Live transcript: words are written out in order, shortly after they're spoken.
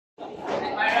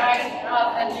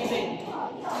up and leaving.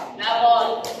 Now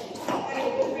ball.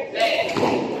 Play.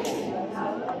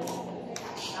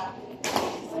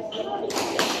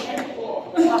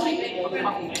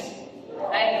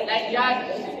 Like judge.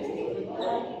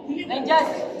 Like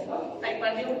judge. Like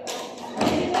Padu.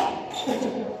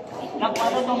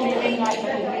 Nagpano itong living nga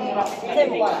ito.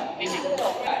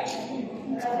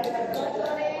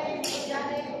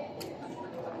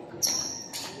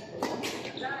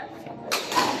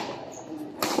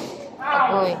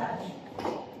 Agoy.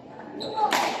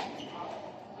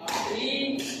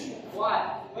 3,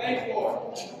 1,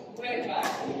 24, 25.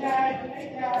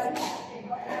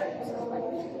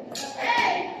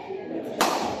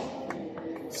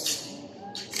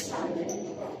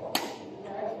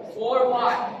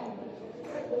 4-1.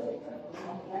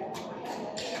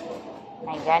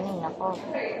 Ay, ganing ako.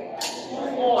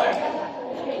 4.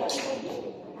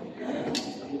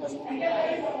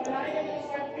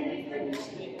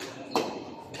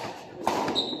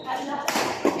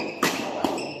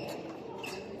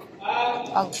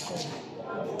 Okay.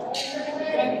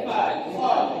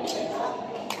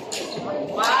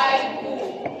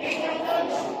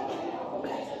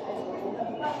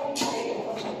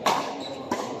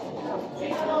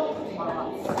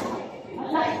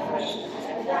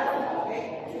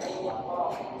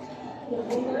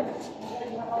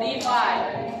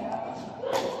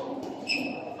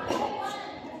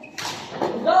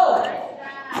 3-5. Go!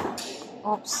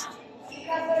 Oops.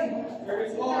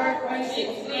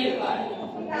 4-26.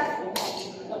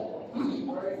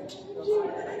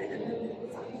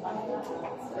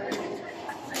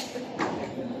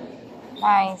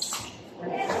 Nice.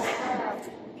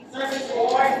 Service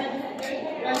 4,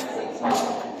 26.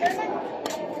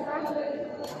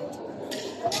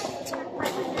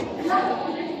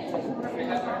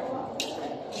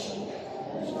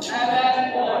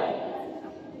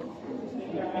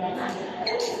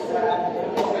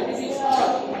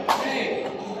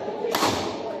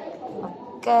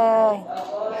 Okay.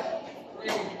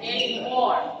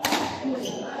 8-4.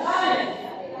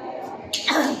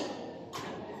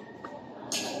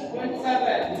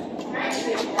 27.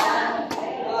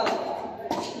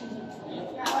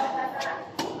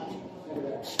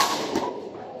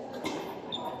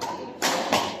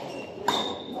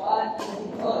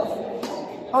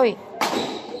 Uy.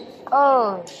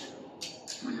 Oh.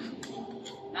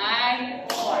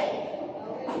 9-4.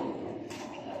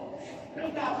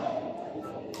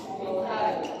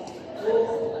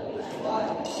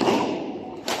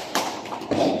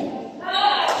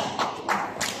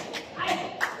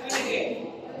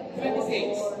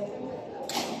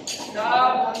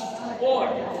 Stop.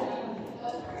 4.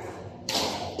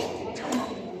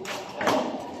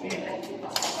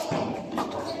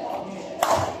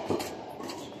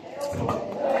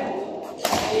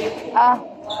 Ah.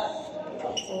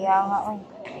 Kaya nga, uy.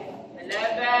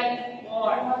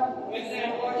 11-4.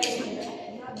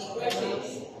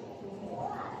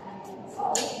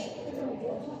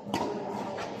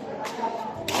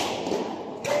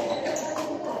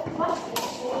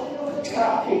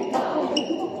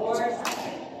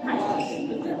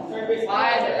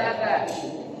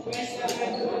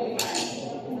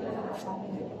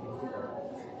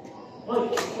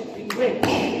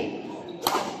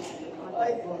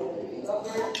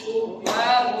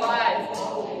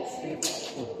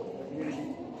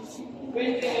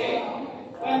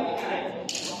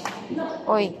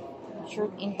 Uy. Shoot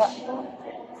inta.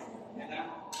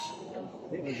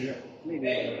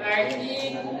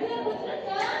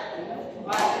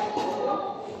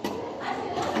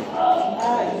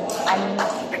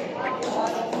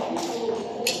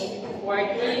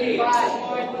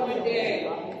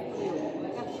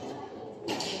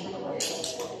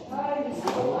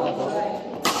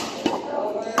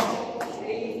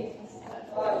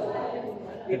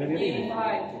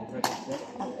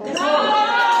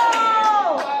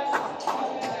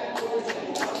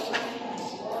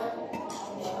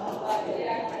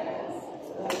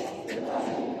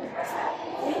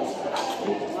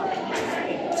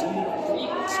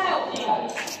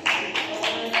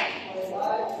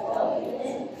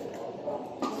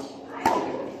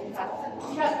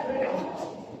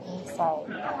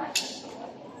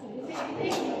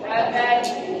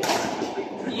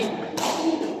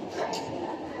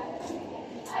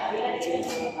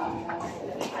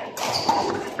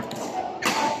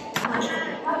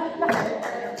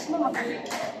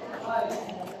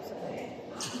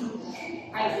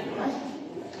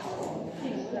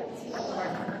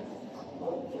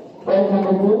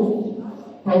 2,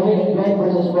 Highway and Drive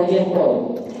versus Freddie and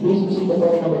Paul. Please proceed to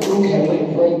point number 2, Highway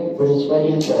and Drive versus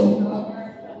Freddie and Paul.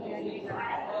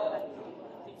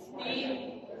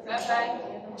 16, 7. Hi.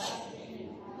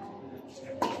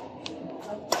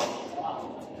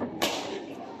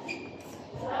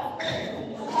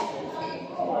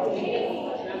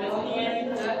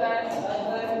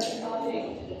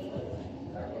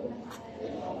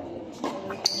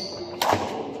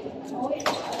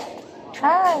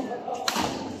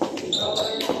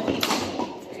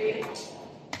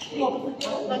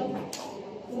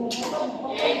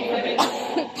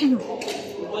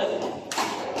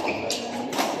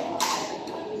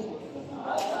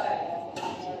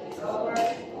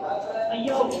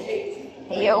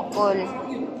 Ayaw, cool.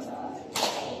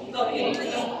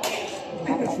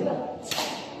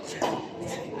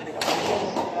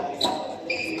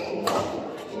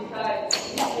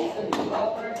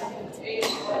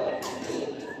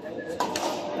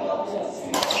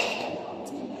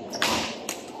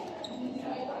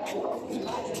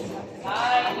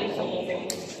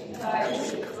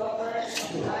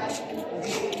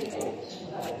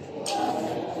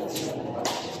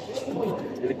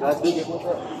 Delikado ya po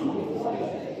sir.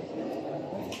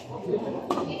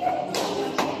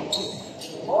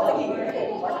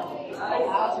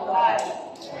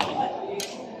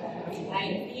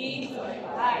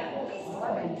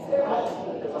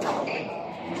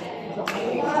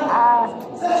 Ah.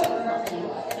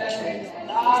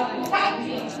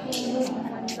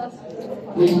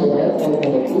 Please prepare for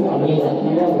number 2, Amir and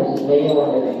Kira versus Leia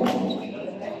Wonderland.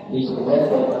 Please prepare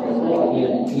for number 2, Amir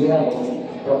and Kira versus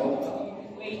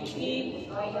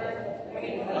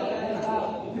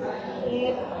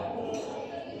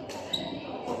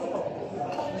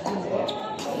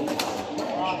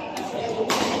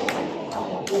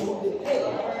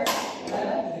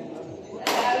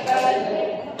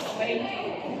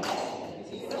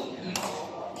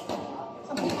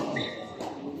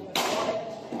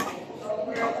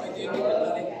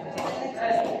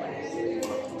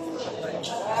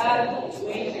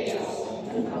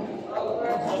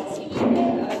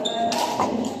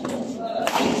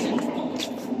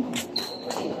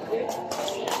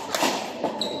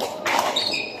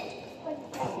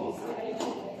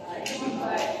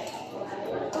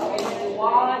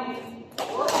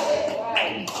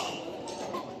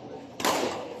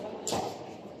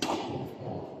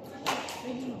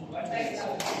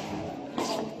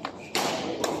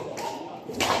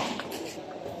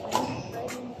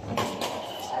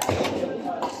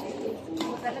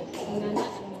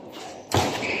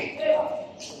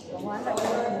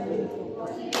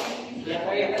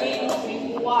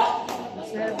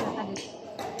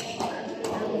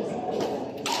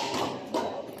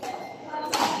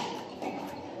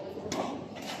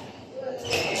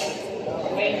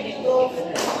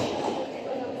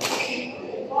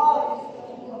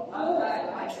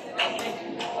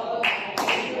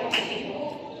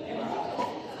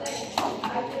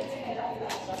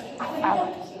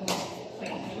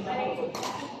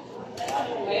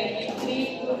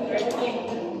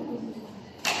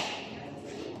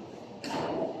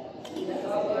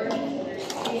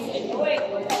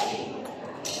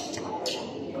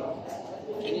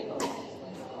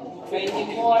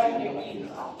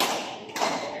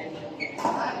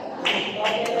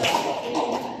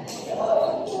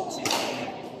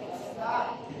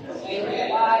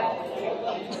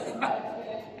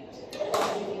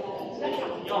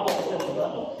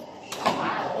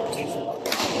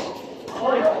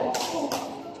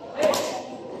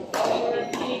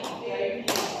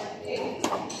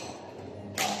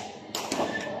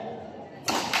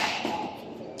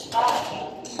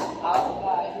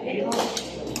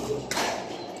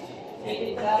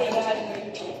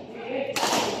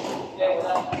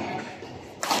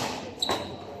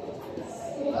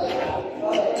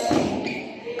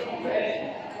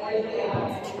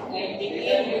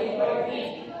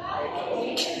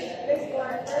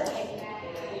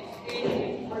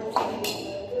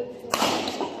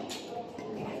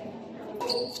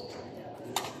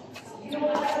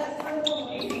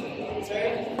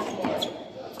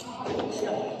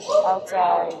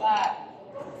Outside.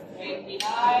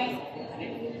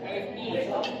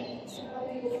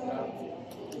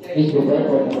 Please prepare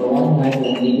for number 1, Michael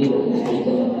and Lily versus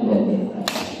Rachel and Betty.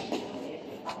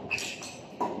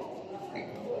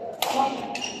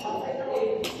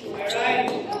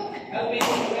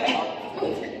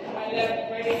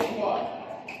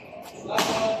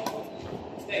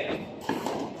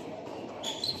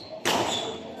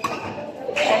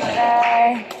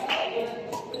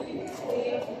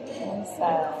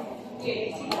 Inside.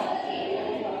 Inside.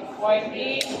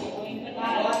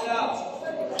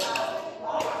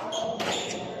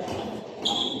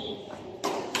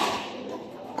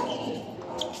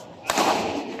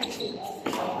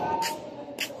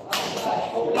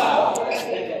 Wow.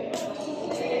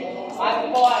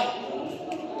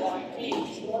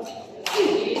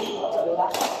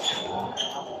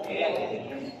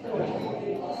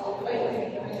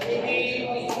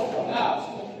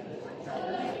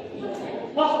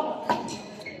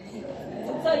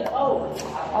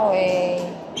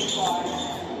 Okay.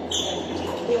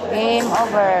 Game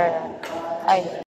over. Ay.